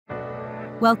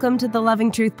Welcome to the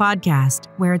Loving Truth Podcast,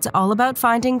 where it's all about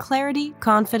finding clarity,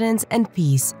 confidence, and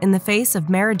peace in the face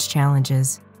of marriage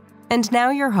challenges. And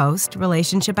now your host,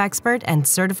 relationship expert, and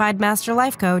certified master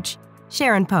life coach,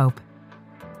 Sharon Pope.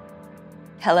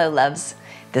 Hello, loves.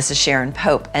 This is Sharon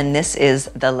Pope, and this is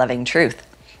The Loving Truth.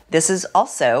 This is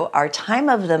also our time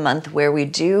of the month where we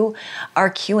do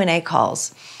our Q&A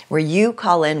calls, where you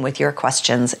call in with your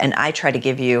questions and I try to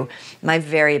give you my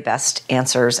very best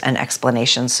answers and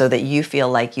explanations so that you feel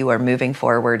like you are moving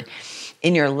forward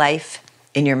in your life,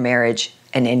 in your marriage,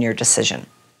 and in your decision.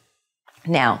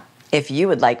 Now, if you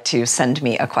would like to send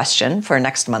me a question for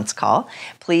next month's call,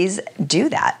 please do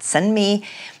that. Send me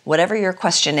whatever your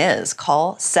question is.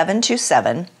 Call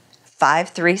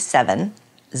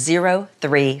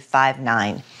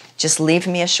 727-537-0359. Just leave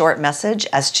me a short message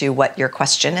as to what your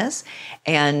question is,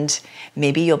 and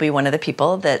maybe you'll be one of the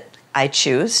people that I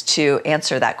choose to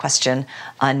answer that question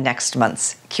on next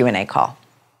month's Q&A call.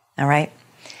 All right?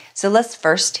 So let's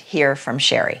first hear from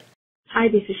Sherry. Hi,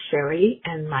 this is Sherry,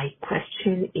 and my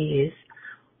question is,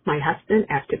 my husband,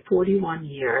 after 41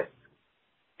 years,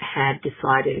 had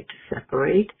decided to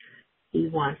separate. He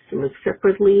wants to live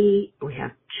separately. We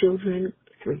have children,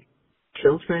 3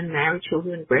 children, married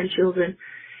children, grandchildren,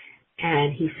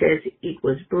 and he says it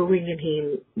was brewing in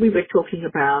him. We were talking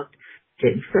about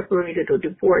getting separated or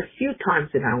divorced a few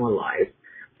times in our lives,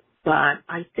 but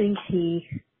I think he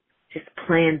just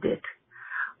planned it.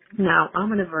 Now,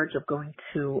 I'm on the verge of going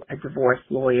to a divorce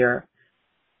lawyer.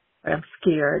 I'm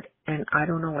scared, and I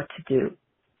don't know what to do.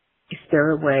 Is there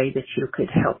a way that you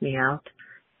could help me out?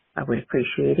 I would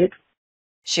appreciate it.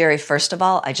 Sherry, first of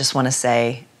all, I just want to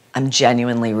say I'm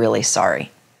genuinely really sorry.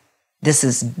 This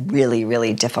is really,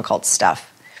 really difficult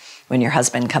stuff when your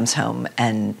husband comes home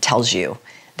and tells you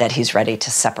that he's ready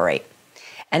to separate.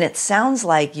 And it sounds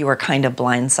like you were kind of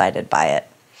blindsided by it.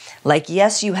 Like,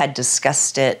 yes, you had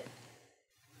discussed it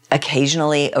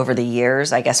occasionally over the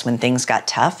years, I guess, when things got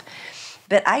tough.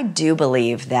 But I do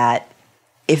believe that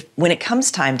when it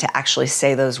comes time to actually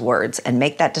say those words and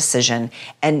make that decision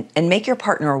and make your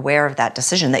partner aware of that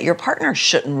decision, that your partner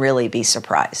shouldn't really be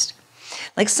surprised.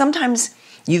 Like, sometimes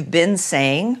you've been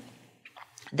saying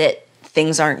that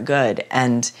things aren't good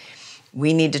and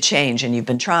we need to change, and you've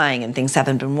been trying and things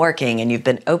haven't been working, and you've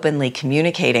been openly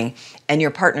communicating, and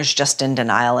your partner's just in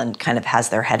denial and kind of has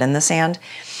their head in the sand.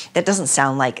 That doesn't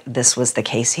sound like this was the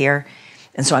case here,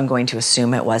 and so I'm going to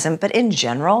assume it wasn't. But in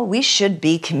general, we should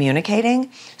be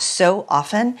communicating so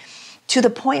often to the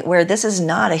point where this is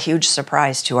not a huge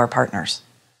surprise to our partners.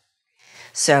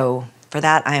 So for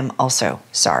that, I am also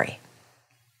sorry.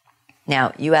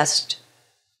 Now, you asked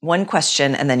one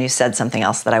question and then you said something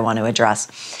else that I want to address.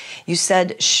 You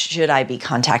said, should I be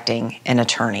contacting an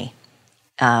attorney?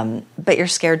 But you're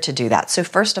scared to do that. So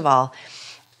first of all,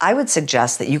 I would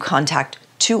suggest that you contact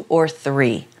 2 or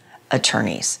 3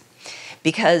 attorneys,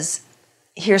 because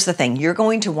here's the thing. You're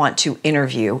going to want to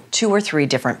interview 2 or 3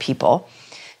 different people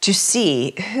to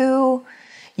see who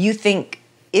you think,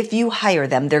 if you hire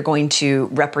them, they're going to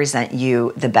represent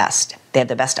you the best. They have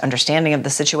the best understanding of the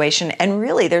situation. And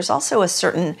really, there's also a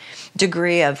certain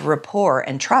degree of rapport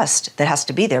and trust that has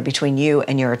to be there between you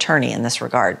and your attorney in this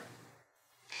regard.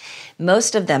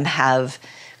 Most of them have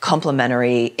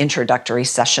complimentary introductory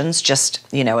sessions, just,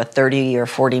 a 30 or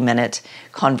 40-minute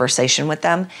conversation with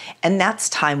them. And that's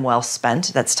time well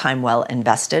spent. That's time well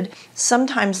invested.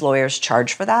 Sometimes lawyers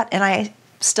charge for that, and I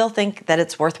still think that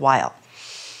it's worthwhile.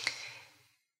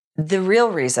 The real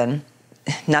reason,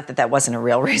 not that wasn't a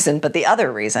real reason, but the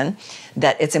other reason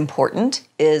that it's important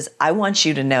is I want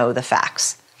you to know the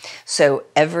facts. So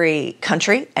every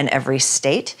country and every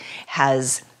state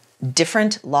has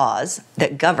different laws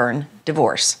that govern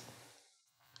divorce.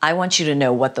 I want you to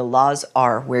know what the laws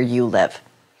are where you live.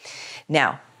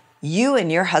 Now, you and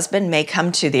your husband may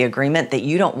come to the agreement that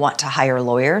you don't want to hire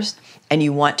lawyers and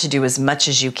you want to do as much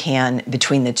as you can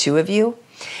between the 2 of you.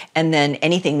 And then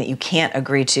anything that you can't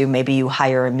agree to, maybe you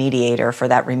hire a mediator for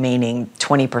that remaining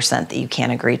 20% that you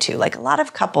can't agree to. Like, a lot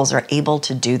of couples are able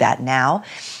to do that now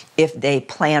if they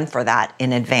plan for that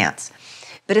in advance.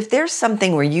 But if there's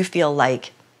something where you feel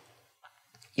like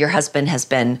your husband has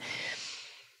been,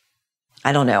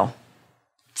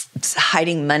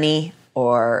 hiding money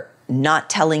or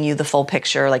not telling you the full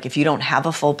picture, like if you don't have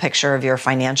a full picture of your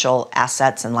financial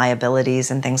assets and liabilities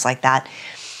and things like that,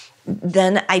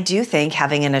 then I do think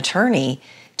having an attorney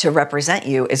to represent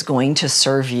you is going to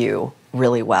serve you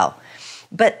really well.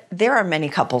 But there are many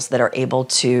couples that are able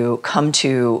to come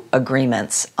to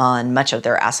agreements on much of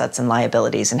their assets and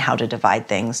liabilities and how to divide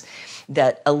things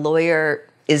that a lawyer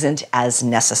isn't as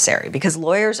necessary, because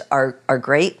lawyers are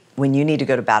great when you need to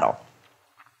go to battle.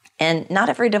 And not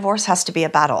every divorce has to be a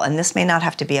battle, and this may not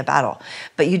have to be a battle,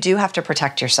 but you do have to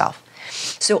protect yourself.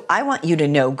 So I want you to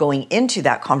know, going into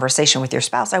that conversation with your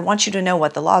spouse, I want you to know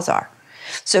what the laws are.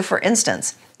 So for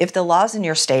instance, if the laws in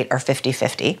your state are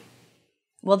 50-50,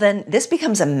 well then this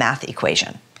becomes a math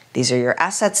equation. These are your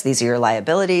assets, these are your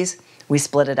liabilities, we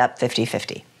split it up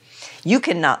 50-50. You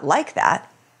cannot like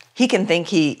that. He can think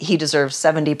he deserves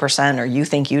 70%, or you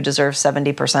think you deserve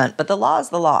 70%, but the law is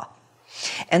the law.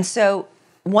 And so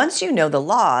once you know the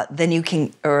law, then you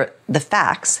can, or the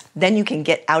facts, then you can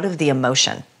get out of the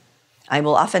emotion. I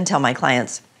will often tell my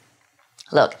clients,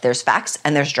 look, there's facts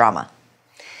and there's drama.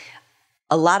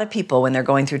 A lot of people, when they're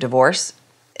going through divorce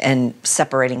and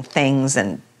separating things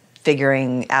and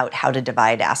figuring out how to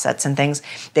divide assets and things,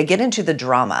 they get into the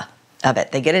drama of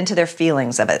it. They get into their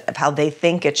feelings of it, of how they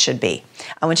think it should be.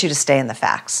 I want you to stay in the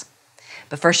facts.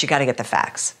 But first, you got to get the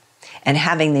facts. And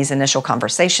having these initial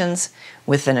conversations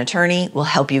with an attorney will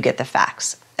help you get the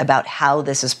facts about how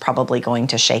this is probably going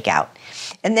to shake out.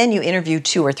 And then you interview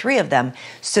 2 or 3 of them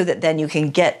so that then you can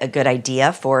get a good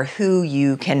idea for who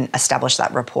you can establish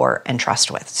that rapport and trust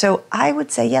with. So I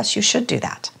would say, yes, you should do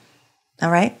that.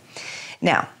 All right?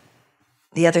 Now,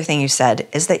 the other thing you said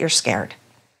is that you're scared.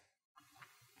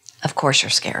 Of course you're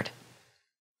scared.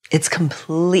 It's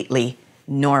completely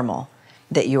normal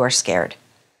that you are scared.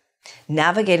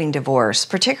 Navigating divorce,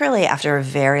 particularly after a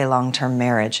very long-term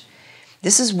marriage,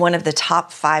 this is one of the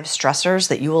top 5 stressors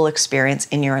that you will experience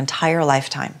in your entire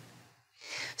lifetime.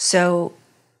 So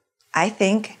I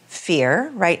think fear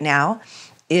right now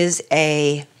is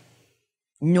a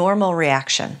normal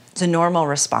reaction. It's a normal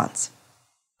response.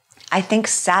 I think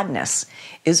sadness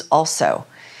is also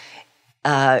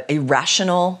a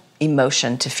rational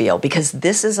emotion to feel, because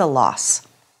this is a loss.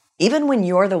 Even when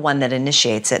you're the one that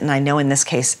initiates it, and I know in this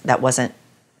case that wasn't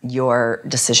your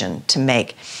decision to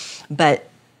make, but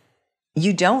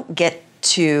you don't get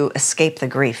to escape the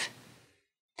grief.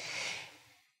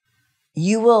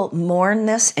 You will mourn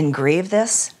this and grieve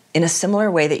this in a similar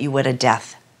way that you would a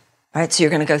death, right? So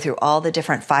you're going to go through all the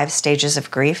different 5 stages of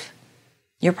grief.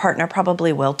 Your partner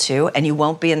probably will too, and you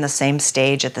won't be in the same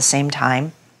stage at the same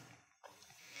time.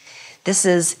 This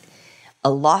is a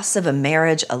loss of a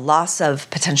marriage, a loss of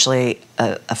potentially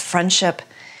a friendship.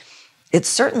 It's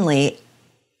certainly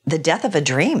the death of a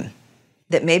dream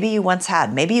that maybe you once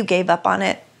had. Maybe you gave up on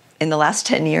it in the last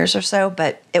 10 years or so,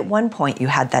 but at one point you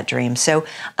had that dream. So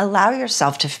allow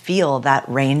yourself to feel that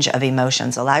range of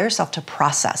emotions. Allow yourself to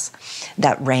process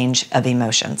that range of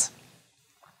emotions.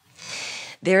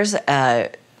 There's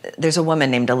a woman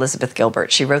named Elizabeth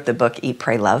Gilbert. She wrote the book Eat,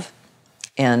 Pray, Love.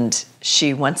 And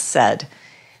she once said,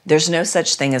 there's no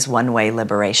such thing as one-way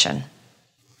liberation.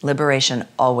 Liberation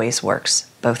always works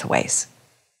both ways.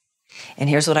 And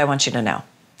here's what I want you to know.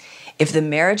 If the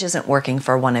marriage isn't working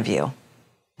for one of you,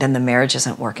 then the marriage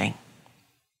isn't working,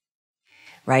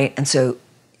 right? And so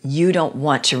you don't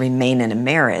want to remain in a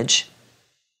marriage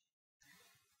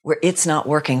where it's not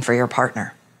working for your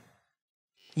partner.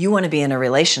 You want to be in a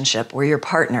relationship where your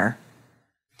partner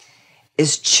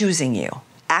is choosing you,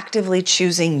 actively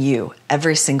choosing you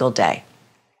every single day.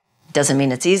 Doesn't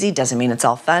mean it's easy, doesn't mean it's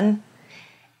all fun,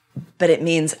 but it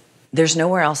means there's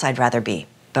nowhere else I'd rather be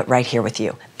but right here with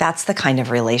you. That's the kind of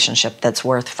relationship that's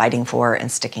worth fighting for and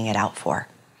sticking it out for.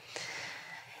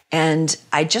 And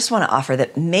I just want to offer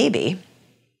that maybe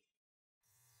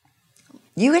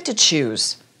you get to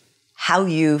choose how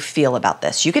you feel about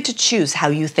this. You get to choose how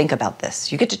you think about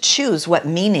this. You get to choose what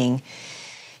meaning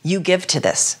you give to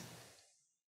this.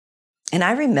 And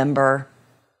I remember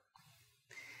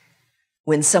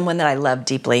when someone that I loved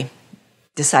deeply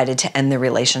decided to end the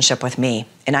relationship with me.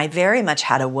 And I very much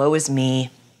had a woe is me,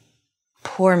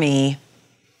 poor me,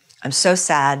 I'm so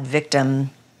sad, victim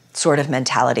sort of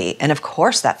mentality. And of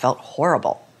course that felt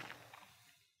horrible.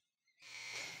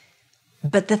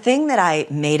 But the thing that I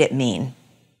made it mean,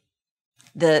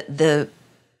 the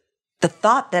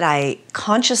thought that I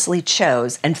consciously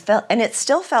chose and felt, and it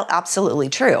still felt absolutely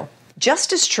true,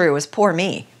 just as true as poor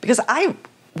me, because I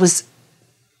was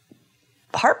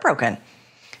heartbroken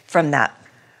from that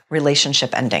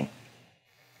relationship ending.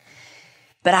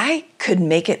 But I could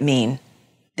make it mean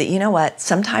that, you know what,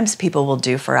 sometimes people will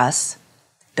do for us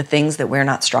the things that we're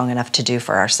not strong enough to do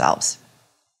for ourselves.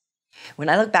 When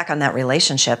I look back on that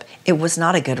relationship, it was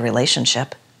not a good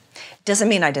relationship. Doesn't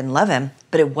mean I didn't love him,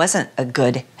 but it wasn't a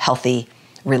good, healthy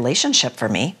relationship for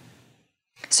me.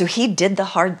 So he did the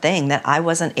hard thing that I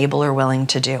wasn't able or willing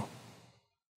to do.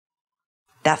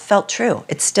 That felt true.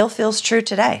 It still feels true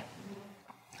today.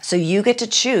 So you get to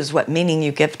choose what meaning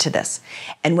you give to this.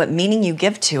 And what meaning you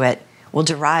give to it will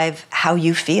derive how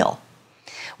you feel.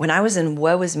 When I was in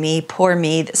woe is me, poor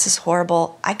me, this is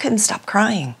horrible, I couldn't stop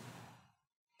crying.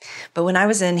 But when I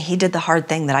was in he did the hard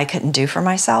thing that I couldn't do for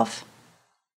myself,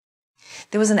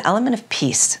 there was an element of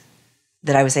peace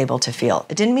that I was able to feel.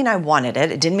 It didn't mean I wanted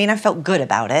it. It didn't mean I felt good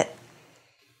about it.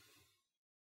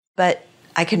 But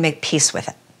I could make peace with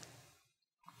it.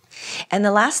 And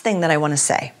the last thing that I want to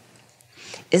say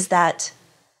is that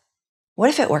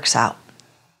what if it works out?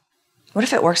 What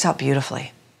if it works out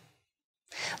beautifully?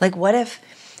 Like, what if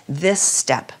this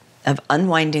step of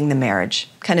unwinding the marriage,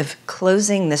 kind of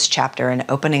closing this chapter and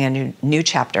opening a new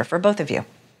chapter for both of you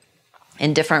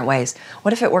in different ways,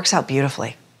 what if it works out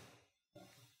beautifully?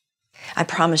 I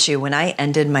promise you, when I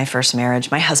ended my first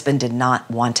marriage, my husband did not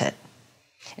want it.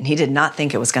 And he did not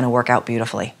think it was going to work out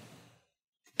beautifully.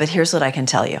 But here's what I can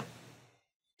tell you.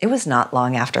 It was not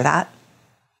long after that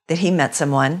he met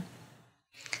someone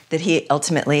that he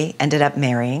ultimately ended up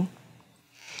marrying.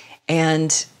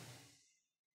 And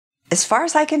as far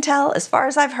as I can tell, as far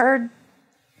as I've heard,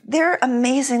 they're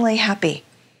amazingly happy.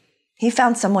 He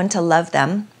found someone to love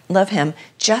him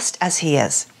just as he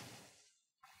is.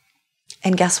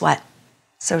 And guess what?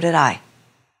 So did I.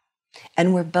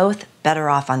 And we're both better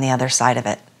off on the other side of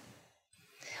it.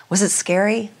 Was it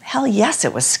scary? Hell yes,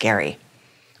 it was scary.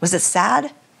 Was it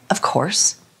sad? Of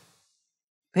course.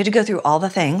 We had to go through all the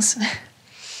things.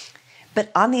 But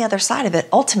on the other side of it,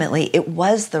 ultimately, it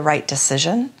was the right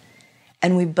decision.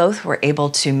 And we both were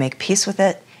able to make peace with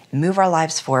it, move our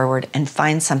lives forward, and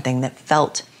find something that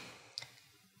felt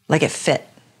like it fit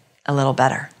a little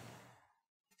better.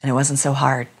 And it wasn't so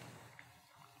hard.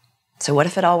 So what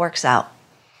if it all works out?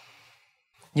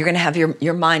 You're going to have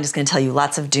your mind is going to tell you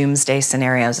lots of doomsday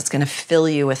scenarios. It's going to fill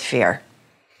you with fear.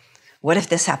 What if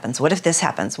this happens? What if this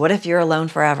happens? What if you're alone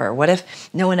forever? What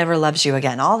if no one ever loves you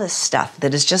again? All this stuff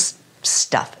that is just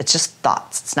stuff. It's just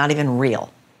thoughts. It's not even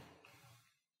real.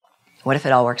 What if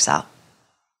it all works out?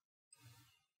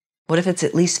 What if it's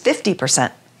at least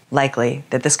 50% likely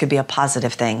that this could be a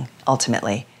positive thing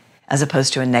ultimately, as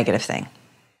opposed to a negative thing?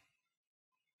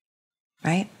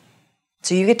 Right?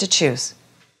 So you get to choose.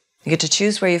 You get to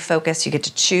choose where you focus. You get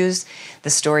to choose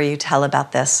the story you tell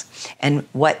about this. And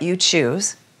what you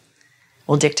choose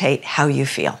will dictate how you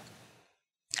feel.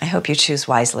 I hope you choose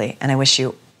wisely, and I wish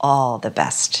you all the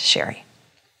best, Sherry.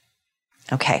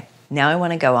 Okay, now I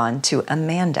want to go on to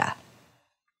Amanda.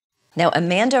 Now,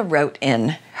 Amanda wrote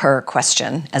in her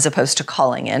question as opposed to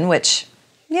calling in, which,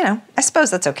 I suppose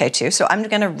that's okay too. So I'm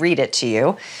going to read it to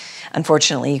you.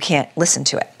 Unfortunately, you can't listen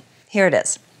to it. Here it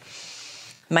is.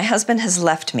 My husband has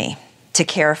left me to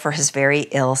care for his very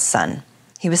ill son.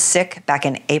 He was sick back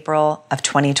in April of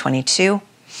 2022,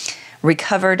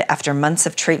 recovered after months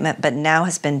of treatment, but now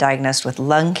has been diagnosed with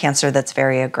lung cancer that's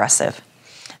very aggressive.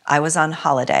 I was on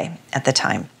holiday at the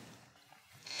time.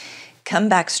 Come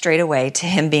back straight away to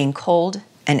him being cold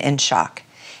and in shock.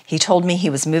 He told me he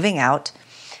was moving out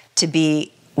to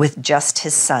be with just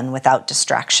his son without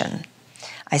distraction.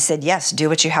 I said, yes, do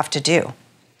what you have to do.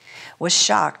 Was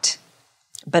shocked,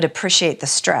 but appreciate the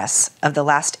stress of the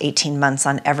last 18 months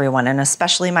on everyone, and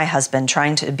especially my husband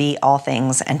trying to be all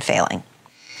things and failing.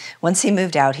 Once he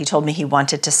moved out, he told me he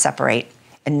wanted to separate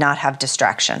and not have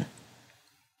distraction.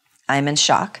 I'm in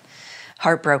shock,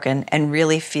 heartbroken, and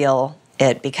really feel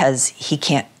it because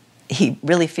he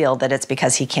really feel that it's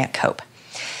because he can't cope.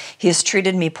 He has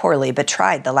treated me poorly, but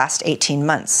tried the last 18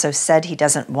 months, so said he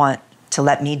doesn't want to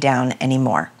let me down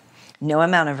anymore. No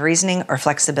amount of reasoning or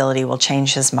flexibility will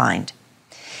change his mind.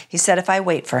 He said if I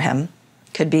wait for him,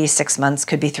 could be 6 months,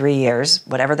 could be 3 years,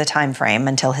 whatever the time frame,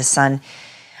 until his son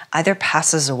either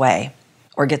passes away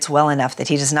or gets well enough that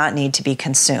he does not need to be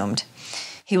consumed,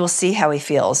 he will see how he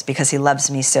feels because he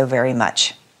loves me so very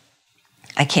much.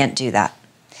 I can't do that.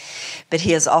 But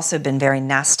he has also been very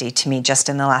nasty to me just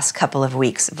in the last couple of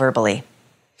weeks verbally.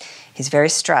 He's very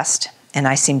stressed, and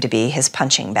I seem to be his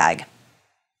punching bag.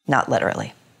 Not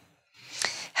literally.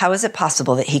 How is it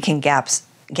possible that he can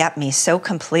gap me so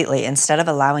completely instead of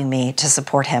allowing me to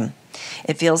support him?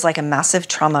 It feels like a massive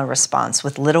trauma response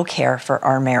with little care for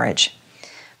our marriage.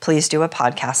 Please do a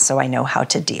podcast so I know how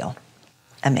to deal.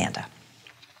 Amanda.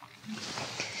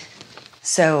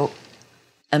 So,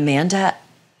 Amanda,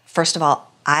 first of all,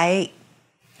 I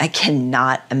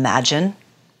cannot imagine,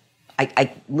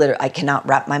 I cannot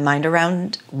wrap my mind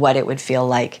around what it would feel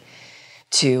like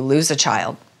to lose a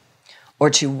child or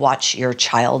to watch your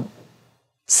child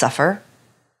suffer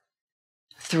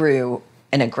through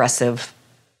an aggressive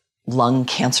lung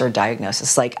cancer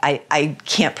diagnosis. Like, I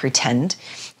can't pretend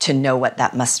to know what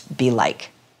that must be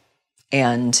like.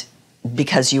 And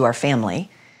because you are family,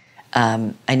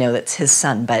 I know that's his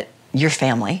son, but you're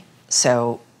family.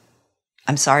 So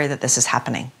I'm sorry that this is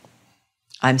happening.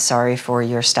 I'm sorry for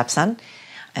your stepson,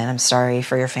 and I'm sorry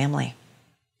for your family.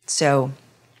 So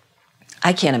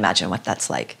I can't imagine what that's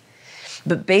like.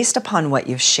 But based upon what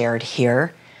you've shared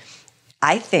here,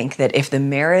 I think that if the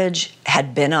marriage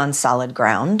had been on solid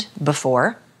ground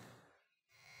before,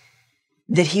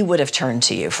 that he would have turned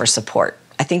to you for support.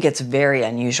 I think it's very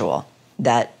unusual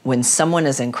that when someone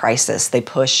is in crisis, they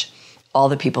push all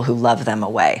the people who love them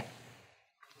away.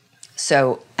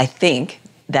 So I think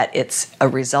that it's a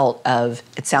result of,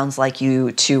 it sounds like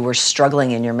you two were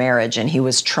struggling in your marriage and he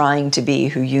was trying to be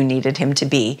who you needed him to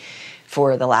be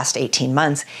for the last 18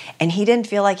 months, and he didn't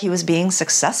feel like he was being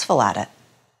successful at it.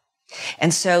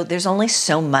 And so there's only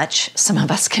so much some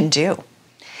of us can do.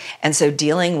 And so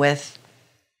dealing with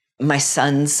my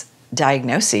son's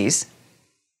diagnoses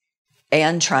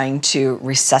and trying to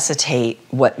resuscitate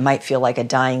what might feel like a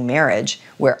dying marriage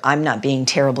where I'm not being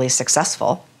terribly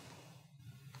successful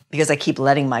because I keep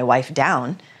letting my wife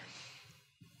down.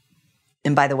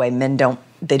 And by the way, men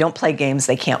don't play games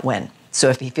they can't win. So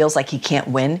if he feels like he can't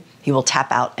win, he will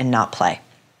tap out and not play.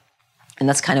 And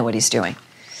that's kind of what he's doing.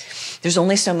 There's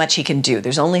only so much he can do.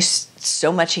 There's only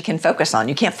so much he can focus on.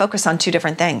 You can't focus on two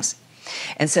different things.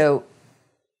 And so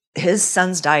his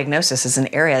son's diagnosis is an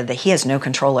area that he has no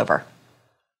control over.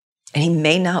 And he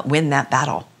may not win that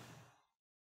battle,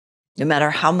 no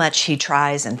matter how much he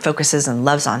tries and focuses and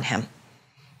loves on him.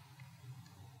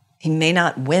 He may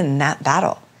not win that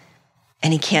battle.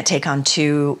 And he can't take on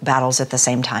two battles at the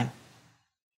same time.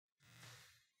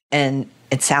 And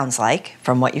it sounds like,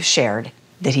 from what you've shared,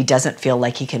 that he doesn't feel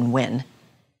like he can win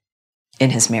in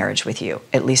his marriage with you,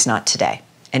 at least not today.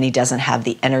 And he doesn't have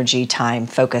the energy, time,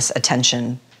 focus,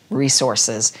 attention,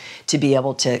 resources to be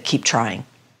able to keep trying.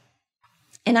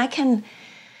 And I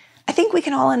think we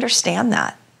can all understand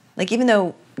that. Like, even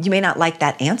though you may not like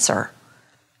that answer,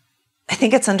 I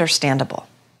think it's understandable.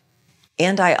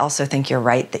 And I also think you're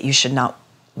right that you should not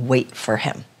wait for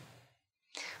him.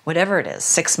 Whatever it is,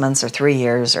 6 months or 3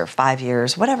 years or 5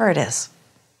 years, whatever it is.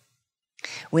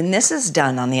 When this is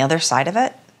done on the other side of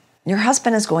it, your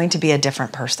husband is going to be a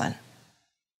different person.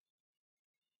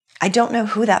 I don't know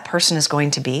who that person is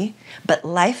going to be, but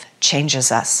life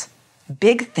changes us.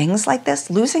 Big things like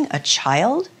this, losing a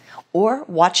child or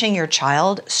watching your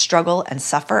child struggle and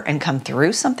suffer and come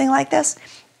through something like this,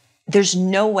 there's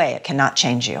no way it cannot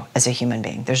change you as a human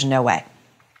being. There's no way.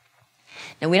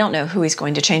 And we don't know who he's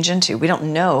going to change into. We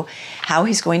don't know how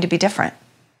he's going to be different.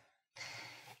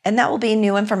 And that will be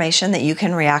new information that you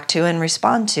can react to and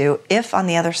respond to if on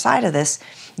the other side of this,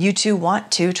 you two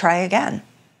want to try again.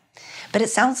 But it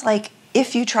sounds like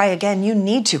if you try again, you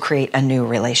need to create a new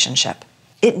relationship.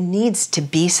 It needs to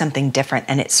be something different,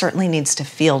 and it certainly needs to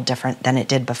feel different than it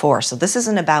did before. So this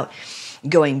isn't about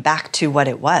going back to what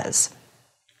it was.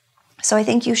 So I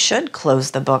think you should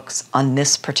close the books on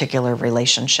this particular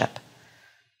relationship.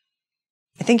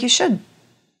 I think you should.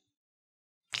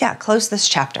 Yeah, close this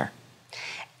chapter.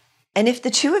 And if the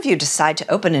two of you decide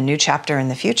to open a new chapter in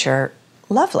the future,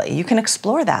 lovely, you can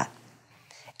explore that.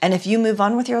 And if you move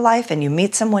on with your life and you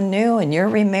meet someone new and you're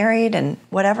remarried and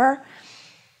whatever,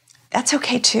 that's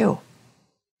okay too.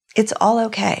 It's all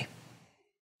okay.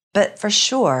 But for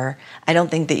sure, I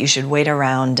don't think that you should wait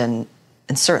around and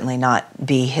certainly not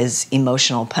be his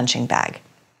emotional punching bag.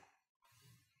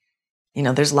 You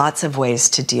know, there's lots of ways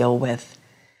to deal with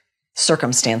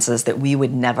circumstances that we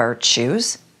would never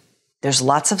choose. There's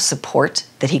lots of support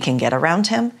that he can get around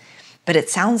him, but it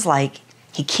sounds like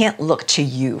he can't look to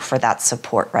you for that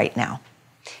support right now.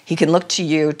 He can look to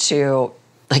you to,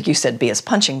 like you said, be his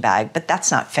punching bag, but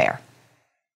that's not fair.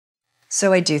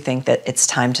 So I do think that it's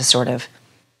time to sort of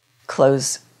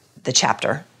close the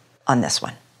chapter on this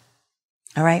one.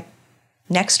 All right.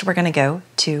 Next, we're going to go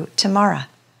to Tamara.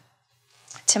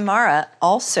 Tamara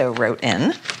also wrote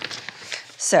in,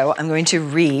 so I'm going to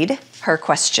read her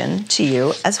question to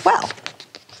you as well.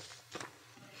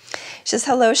 She says,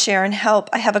 "Hello, Sharon, help.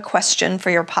 I have a question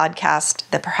for your podcast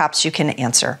that perhaps you can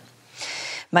answer.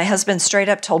 My husband straight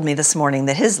up told me this morning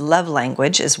that his love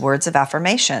language is words of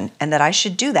affirmation and that I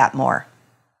should do that more.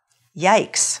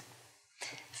 Yikes.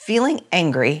 Feeling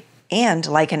angry and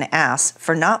like an ass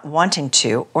for not wanting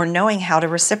to or knowing how to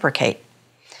reciprocate.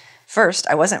 First,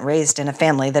 I wasn't raised in a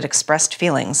family that expressed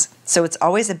feelings, so it's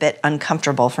always a bit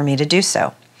uncomfortable for me to do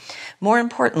so. More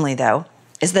importantly, though,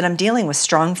 is that I'm dealing with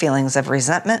strong feelings of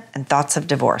resentment and thoughts of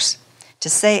divorce. To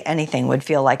say anything would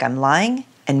feel like I'm lying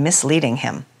and misleading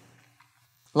him.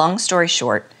 Long story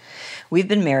short, we've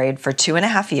been married for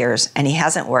 2.5 years and he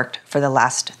hasn't worked for the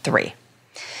last 3.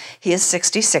 He is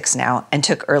 66 now and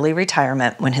took early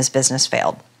retirement when his business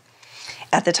failed.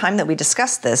 At the time that we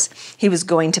discussed this, he was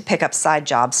going to pick up side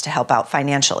jobs to help out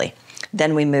financially.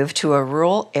 Then we moved to a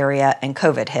rural area and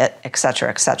COVID hit, etc.,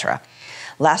 etc.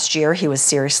 Last year, he was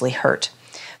seriously hurt.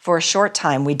 For a short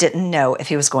time, we didn't know if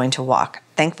he was going to walk.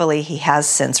 Thankfully, he has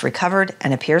since recovered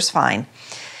and appears fine,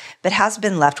 but has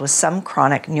been left with some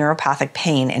chronic neuropathic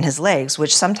pain in his legs,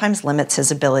 which sometimes limits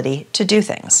his ability to do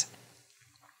things.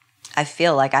 I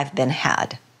feel like I've been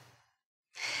had.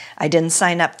 I didn't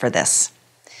sign up for this.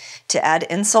 To add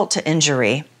insult to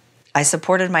injury, I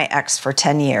supported my ex for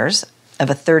 10 years of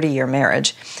a 30-year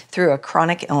marriage through a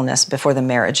chronic illness before the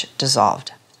marriage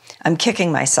dissolved. I'm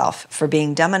kicking myself for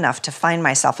being dumb enough to find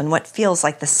myself in what feels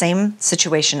like the same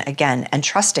situation again and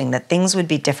trusting that things would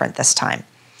be different this time.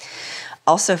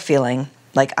 Also feeling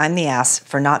like I'm the ass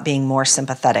for not being more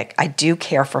sympathetic. I do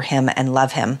care for him and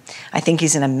love him. I think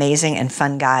he's an amazing and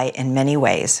fun guy in many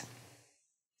ways.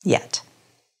 Yet.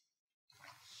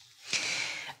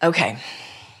 Okay.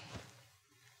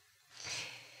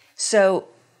 So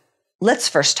let's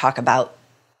first talk about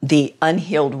the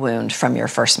unhealed wound from your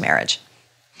first marriage.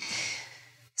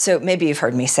 So maybe you've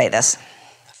heard me say this.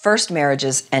 First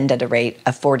marriages end at a rate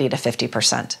of 40 to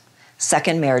 50%.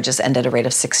 Second marriages end at a rate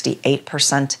of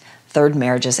 68%. Third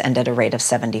marriages end at a rate of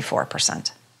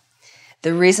 74%.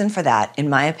 The reason for that, in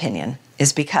my opinion,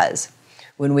 is because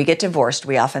when we get divorced,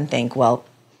 we often think, well,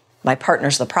 my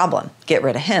partner's the problem. Get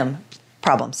rid of him,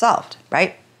 problem solved,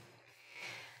 right?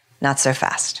 Not so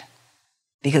fast.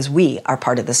 Because we are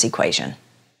part of this equation.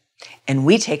 And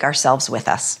we take ourselves with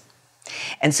us.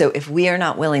 And so if we are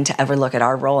not willing to ever look at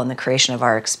our role in the creation of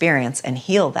our experience and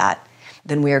heal that,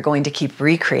 then we are going to keep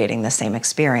recreating the same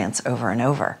experience over and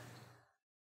over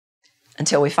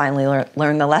until we finally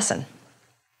learn the lesson.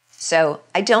 So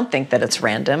I don't think that it's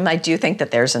random. I do think that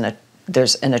there's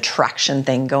an attraction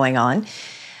thing going on.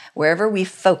 Wherever we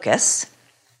focus,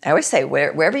 I always say,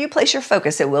 wherever you place your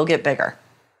focus, it will get bigger.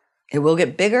 It will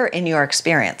get bigger in your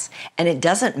experience. And it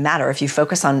doesn't matter if you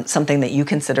focus on something that you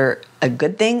consider a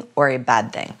good thing or a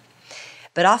bad thing.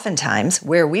 But oftentimes,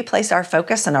 where we place our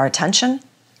focus and our attention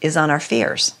is on our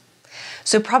fears.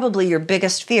 So probably your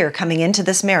biggest fear coming into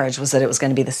this marriage was that it was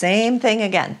going to be the same thing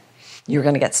again. You're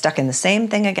going to get stuck in the same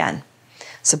thing again.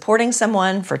 Supporting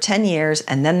someone for 10 years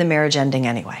and then the marriage ending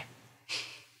anyway.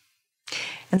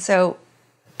 And so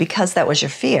because that was your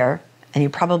fear, and you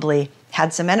probably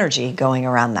had some energy going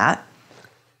around that,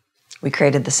 we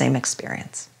created the same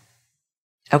experience.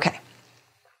 Okay.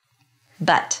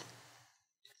 But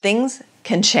things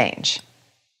can change.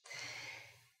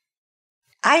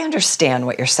 I understand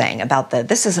what you're saying about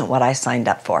this isn't what I signed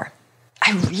up for.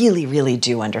 I really, really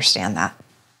do understand that.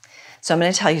 So I'm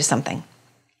going to tell you something.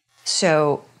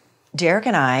 So Derek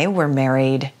and I were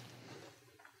married,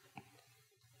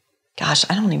 gosh,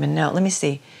 I don't even know. Let me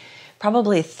see.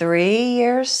 Probably 3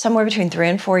 years, somewhere between 3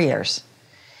 and 4 years.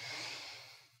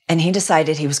 And he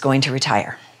decided he was going to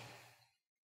retire.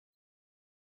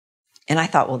 And I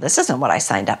thought, well, this isn't what I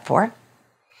signed up for.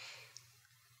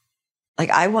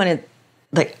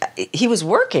 He was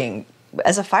working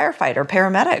as a firefighter,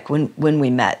 paramedic when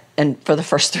we met, and for the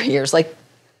first 3 years,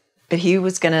 but he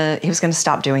was gonna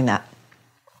stop doing that.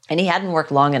 And he hadn't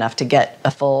worked long enough to get a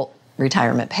full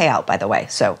retirement payout, by the way.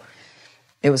 So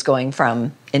it was going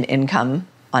from an income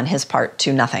on his part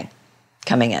to nothing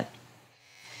coming in.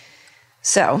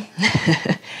 So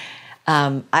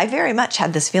I very much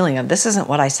had this feeling of this isn't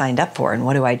what I signed up for, and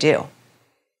what do I do?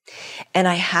 And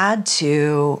I had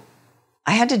to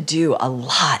do a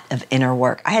lot of inner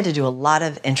work. I had to do a lot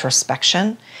of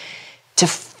introspection to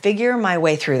figure my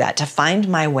way through that, to find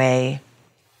my way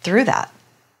through that.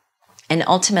 And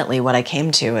ultimately what I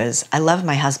came to is I love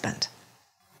my husband.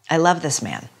 I love this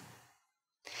man.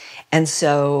 And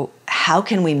so how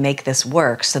can we make this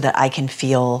work so that I can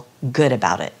feel good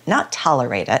about it? Not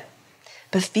tolerate it,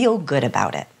 but feel good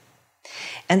about it.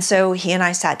 And so he and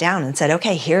I sat down and said,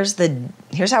 okay, here's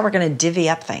how we're going to divvy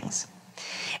up things.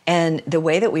 And the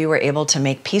way that we were able to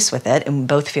make peace with it and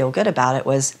both feel good about it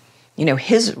was,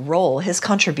 his role, his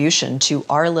contribution to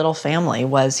our little family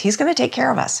was he's going to take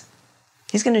care of us.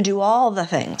 He's going to do all the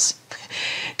things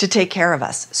to take care of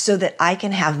us so that I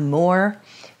can have more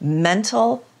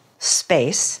mental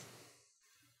space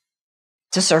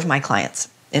to serve my clients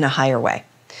in a higher way.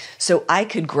 So I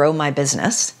could grow my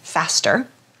business faster,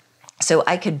 so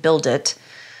I could build it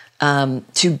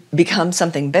to become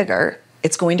something bigger.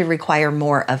 It's going to require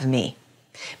more of me.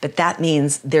 But that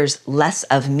means there's less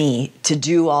of me to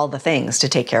do all the things, to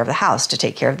take care of the house, to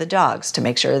take care of the dogs, to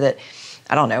make sure that,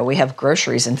 we have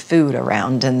groceries and food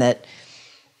around, and that,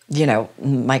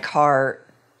 my car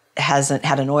hasn't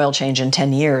had an oil change in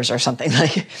 10 years or something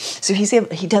like. So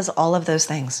he does all of those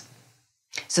things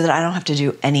so that I don't have to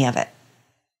do any of it.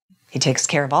 He takes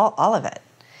care of all of it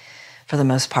for the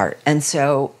most part. And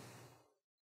so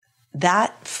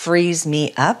that frees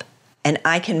me up, and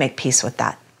I can make peace with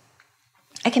that.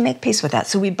 I can make peace with that.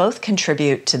 So we both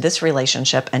contribute to this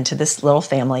relationship and to this little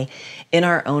family in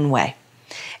our own way.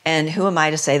 And who am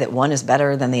I to say that one is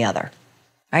better than the other,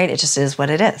 right? It just is what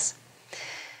it is.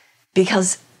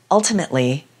 Because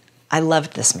ultimately, I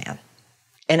loved this man.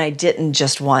 And I didn't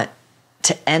just want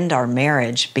to end our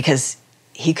marriage because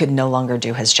he could no longer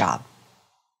do his job.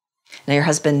 Now, your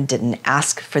husband didn't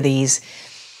ask for these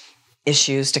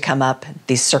issues to come up,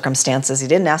 these circumstances. He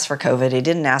didn't ask for COVID. He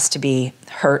didn't ask to be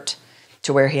hurt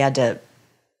to where he had to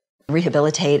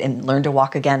rehabilitate and learn to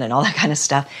walk again and all that kind of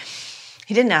stuff.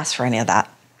 He didn't ask for any of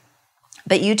that.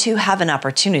 But you two have an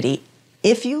opportunity.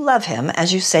 If you love him,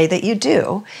 as you say that you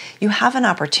do, you have an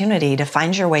opportunity to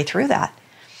find your way through that.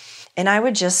 And I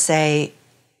would just say,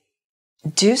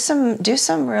 do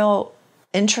some real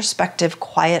introspective,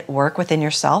 quiet work within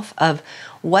yourself of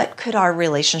what could our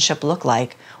relationship look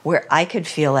like where I could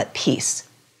feel at peace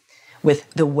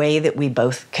with the way that we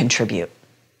both contribute.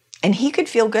 And he could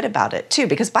feel good about it too,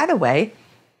 because by the way,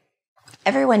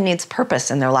 everyone needs purpose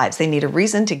in their lives. They need a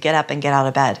reason to get up and get out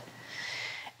of bed.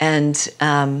 And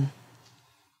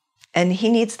he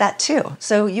needs that too.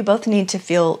 So you both need to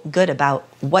feel good about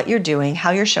what you're doing,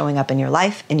 how you're showing up in your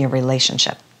life, in your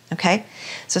relationship. Okay?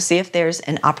 So see if there's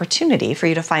an opportunity for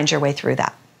you to find your way through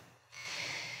that.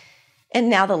 And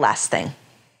now the last thing.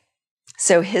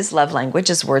 So his love language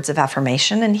is words of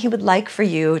affirmation, and he would like for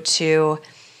you to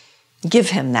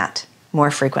give him that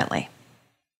more frequently.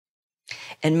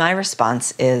 And my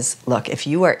response is, look, if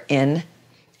you are in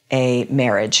a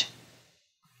marriage,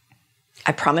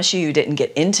 I promise you didn't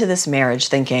get into this marriage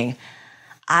thinking,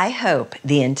 I hope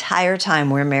the entire time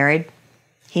we're married,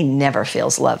 he never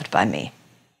feels loved by me.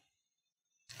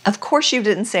 Of course you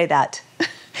didn't say that.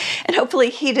 And hopefully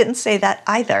he didn't say that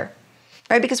either,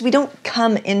 right? Because we don't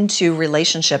come into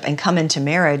relationship and come into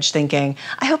marriage thinking,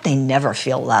 I hope they never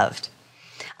feel loved.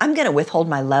 I'm going to withhold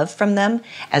my love from them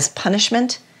as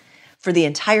punishment for the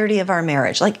entirety of our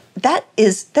marriage. Like that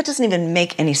doesn't even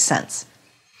make any sense.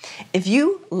 If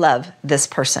you love this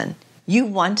person, you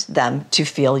want them to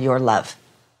feel your love.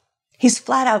 He's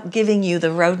flat out giving you the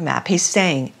roadmap. He's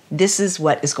saying, this is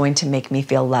what is going to make me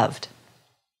feel loved.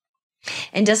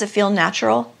 And does it feel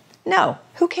natural? No.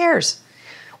 Who cares?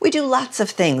 We do lots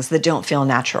of things that don't feel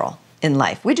natural in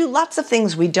life. We do lots of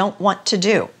things we don't want to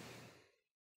do,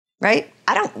 right?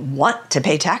 I don't want to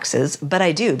pay taxes, but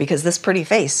I do because this pretty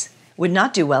face would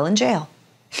not do well in jail.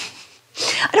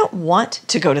 I don't want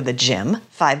to go to the gym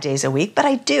 5 days a week, but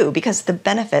I do because the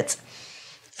benefits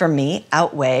for me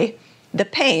outweigh the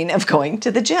pain of going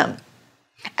to the gym.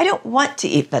 I don't want to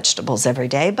eat vegetables every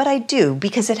day, but I do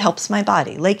because it helps my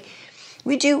body. Like,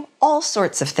 we do all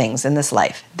sorts of things in this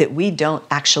life that we don't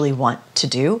actually want to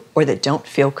do or that don't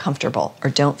feel comfortable or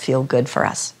don't feel good for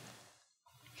us.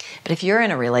 But if you're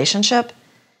in a relationship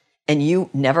and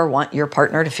you never want your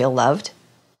partner to feel loved,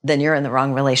 then you're in the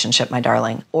wrong relationship, my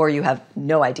darling, or you have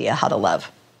no idea how to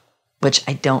love, which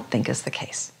I don't think is the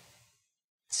case.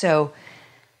 So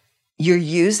you're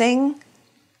using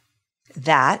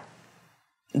that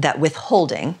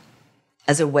withholding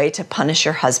as a way to punish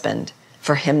your husband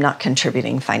for him not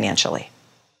contributing financially.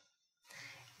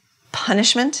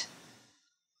 Punishment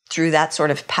through that sort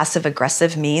of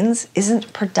passive-aggressive means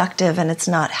isn't productive and it's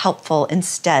not helpful.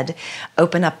 Instead,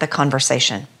 open up the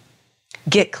conversation.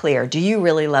 Get clear. Do you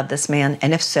really love this man?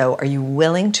 And if so, are you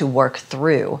willing to work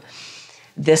through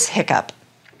this hiccup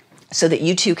so that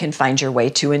you two can find your way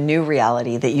to a new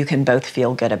reality that you can both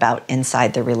feel good about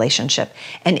inside the relationship?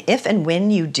 And if and when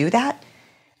you do that,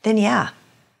 then yeah,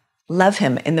 love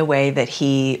him in the way that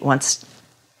he wants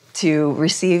to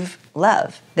receive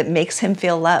love, that makes him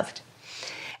feel loved.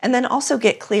 And then also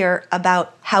get clear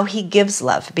about how he gives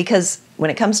love, because when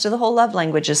it comes to the whole love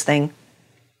languages thing,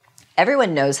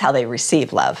 everyone knows how they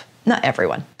receive love. Not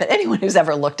everyone, but anyone who's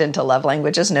ever looked into love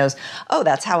languages knows, oh,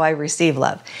 that's how I receive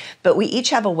love. But we each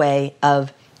have a way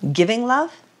of giving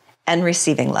love and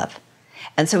receiving love.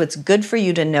 And so it's good for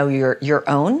you to know your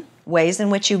own ways in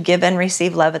which you give and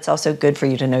receive love. It's also good for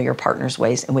you to know your partner's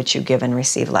ways in which you give and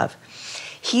receive love.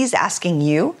 He's asking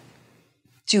you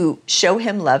to show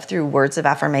him love through words of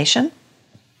affirmation.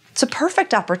 It's a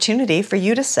perfect opportunity for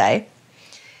you to say,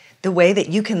 the way that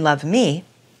you can love me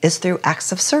is through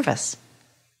acts of service.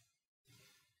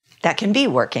 That can be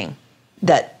working,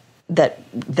 that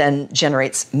then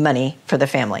generates money for the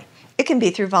family. It can be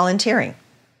through volunteering.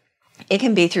 It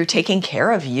can be through taking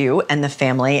care of you and the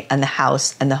family and the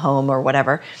house and the home or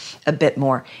whatever a bit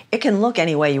more. It can look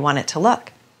any way you want it to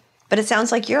look. But it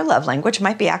sounds like your love language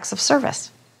might be acts of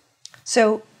service.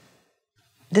 So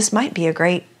this might be a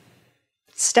great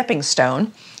stepping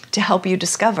stone to help you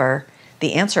discover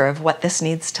the answer of what this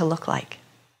needs to look like.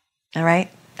 All right?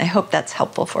 I hope that's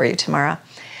helpful for you, Tamara.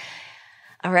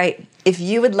 All right. If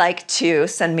you would like to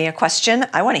send me a question,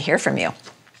 I want to hear from you.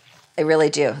 I really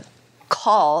do.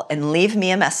 Call and leave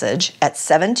me a message at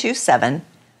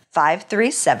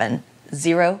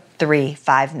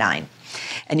 727-537-0359.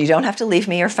 And you don't have to leave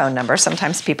me your phone number.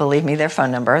 Sometimes people leave me their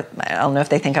phone number. I don't know if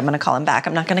they think I'm going to call them back.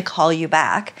 I'm not going to call you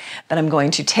back, but I'm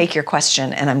going to take your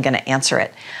question and I'm going to answer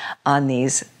it on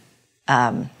these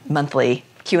monthly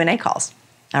Q&A calls.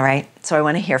 All right? So I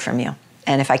want to hear from you.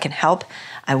 And if I can help,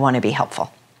 I want to be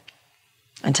helpful.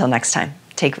 Until next time,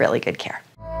 take really good care.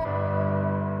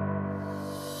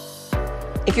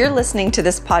 If you're listening to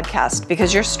this podcast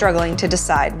because you're struggling to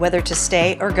decide whether to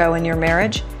stay or go in your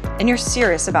marriage, and you're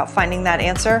serious about finding that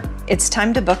answer, it's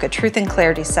time to book a Truth and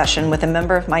Clarity session with a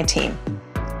member of my team.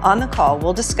 On the call,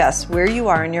 we'll discuss where you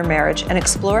are in your marriage and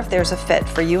explore if there's a fit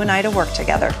for you and I to work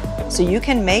together so you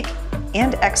can make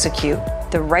and execute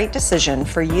the right decision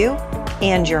for you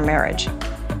and your marriage.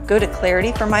 Go to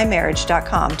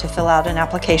clarityformymarriage.com to fill out an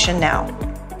application now.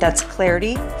 That's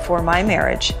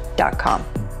clarityformymarriage.com.